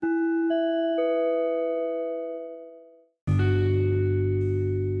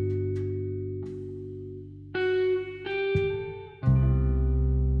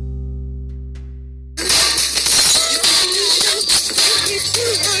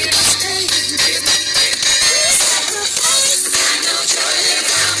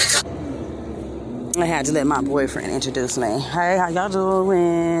I had to let my boyfriend introduce me. Hey, how y'all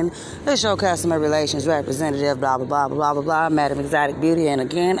doing? It's your customer relations representative, blah, blah, blah, blah, blah, blah, Madam Exotic Beauty. And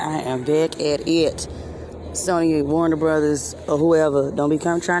again, I am back at it. Sony, Warner Brothers, or whoever, don't be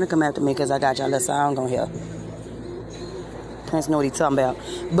trying to come after me because I got y'all. That's all I'm going to hear. Prince know what he's talking about.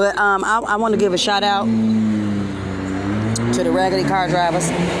 But I want to give a shout out to the raggedy car drivers.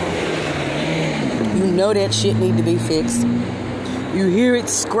 You know that shit need to be fixed. You hear it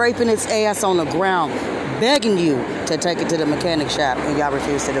scraping its ass on the ground, begging you to take it to the mechanic shop, and y'all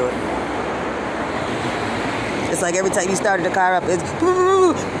refuse to do it. It's like every time you started the car up, it's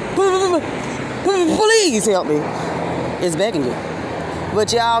please help me. It's begging you.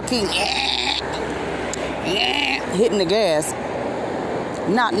 But y'all keep hitting the gas,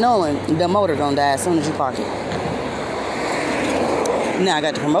 not knowing the motor gonna die as soon as you park it. Now I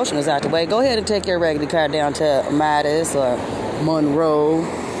got the promotionals out the way. Go ahead and take your regular car down to Midas or Monroe.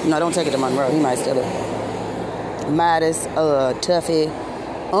 No, don't take it to Monroe. He might steal it. Midas, Tuffy,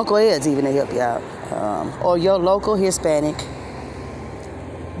 Uncle Ed's even to help you out. Or your local Hispanic,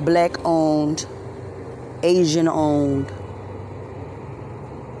 black-owned, Asian-owned,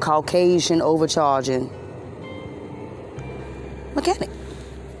 Caucasian overcharging mechanic.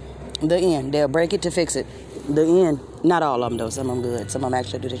 The end. They'll break it to fix it. The end. Not all of them, though. Some of them good. Some of them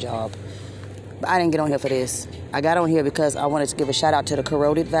actually do the job. But I didn't get on here for this. I got on here because I wanted to give a shout out to the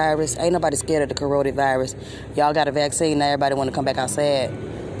corroded virus. Ain't nobody scared of the corroded virus. Y'all got a vaccine. Now everybody want to come back outside.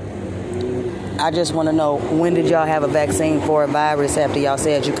 I just want to know, when did y'all have a vaccine for a virus after y'all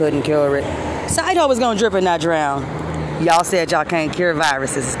said you couldn't cure it? Side-Ho was going to drip and not drown. Y'all said y'all can't cure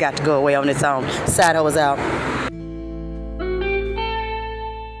viruses. It's got to go away on its own. Side-Ho was out.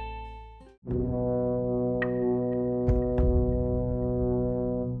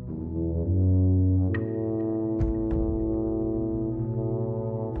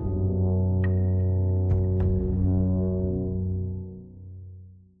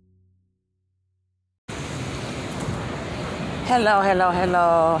 Hello, hello,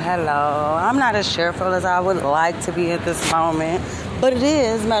 hello, hello. I'm not as cheerful as I would like to be at this moment, but it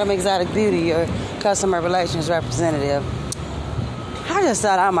is Madam Exotic Beauty, your customer relations representative. I just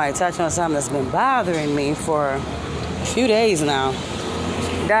thought I might touch on something that's been bothering me for a few days now.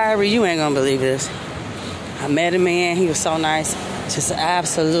 Diary, you ain't gonna believe this. I met a man, he was so nice, just an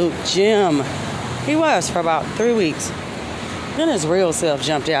absolute gem. He was for about 3 weeks. Then his real self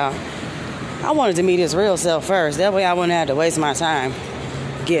jumped out. I wanted to meet his real self first. That way I wouldn't have to waste my time.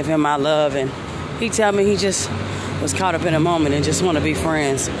 Give him my love. And he told me he just was caught up in a moment and just want to be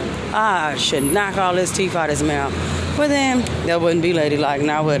friends. I should knock all his teeth out his mouth. But then, that wouldn't be ladylike,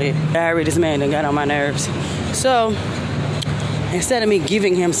 now would it? Diary, this man done got on my nerves. So, instead of me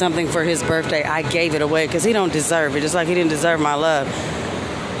giving him something for his birthday, I gave it away because he don't deserve it. Just like he didn't deserve my love.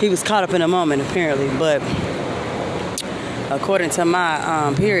 He was caught up in a moment, apparently. But according to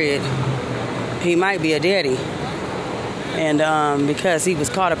my period, he might be a daddy. And because he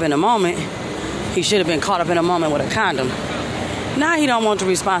was caught up in a moment, he should have been caught up in a moment with a condom. Now he don't want the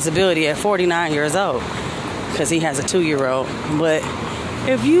responsibility at 49 years old because he has a 2-year-old. But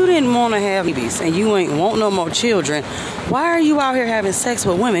if you didn't want to have babies and you ain't want no more children, why are you out here having sex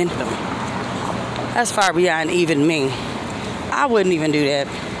with women? That's far beyond even me. I wouldn't even do that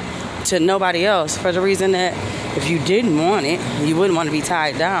to nobody else for the reason that if you didn't want it, you wouldn't want to be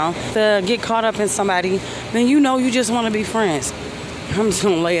tied down to get caught up in somebody, then you know you just want to be friends. I'm just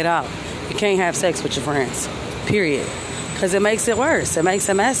going to lay it out. You can't have sex with your friends, period. Because it makes it worse. It makes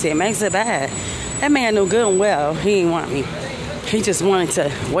it messy. It makes it bad. That man knew good and well he didn't want me. He just wanted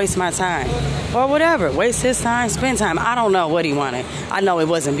to waste my time. Or whatever. Waste his time, spend time. I don't know what he wanted. I know it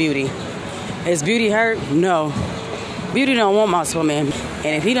wasn't beauty. Is beauty hurt? No. Beauty don't want multiple men. And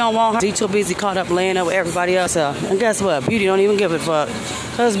if he don't want her, he too busy caught up laying up with everybody else. And guess what? Beauty don't even give a fuck.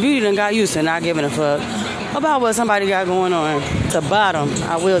 Because beauty done got used to not giving a fuck about what somebody got going on. To the bottom,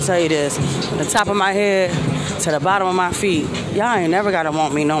 I will tell you this. From the top of my head to the bottom of my feet, y'all ain't never got to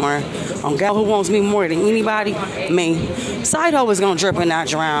want me no more. On God, who wants me more than anybody? Me. Side-Ho is going to drip and not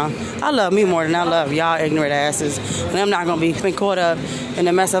drown. I love me more than I love y'all ignorant asses. And I'm not going to be caught up in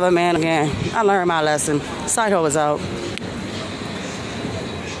the mess of a man again. I learned my lesson. Side-Ho is out.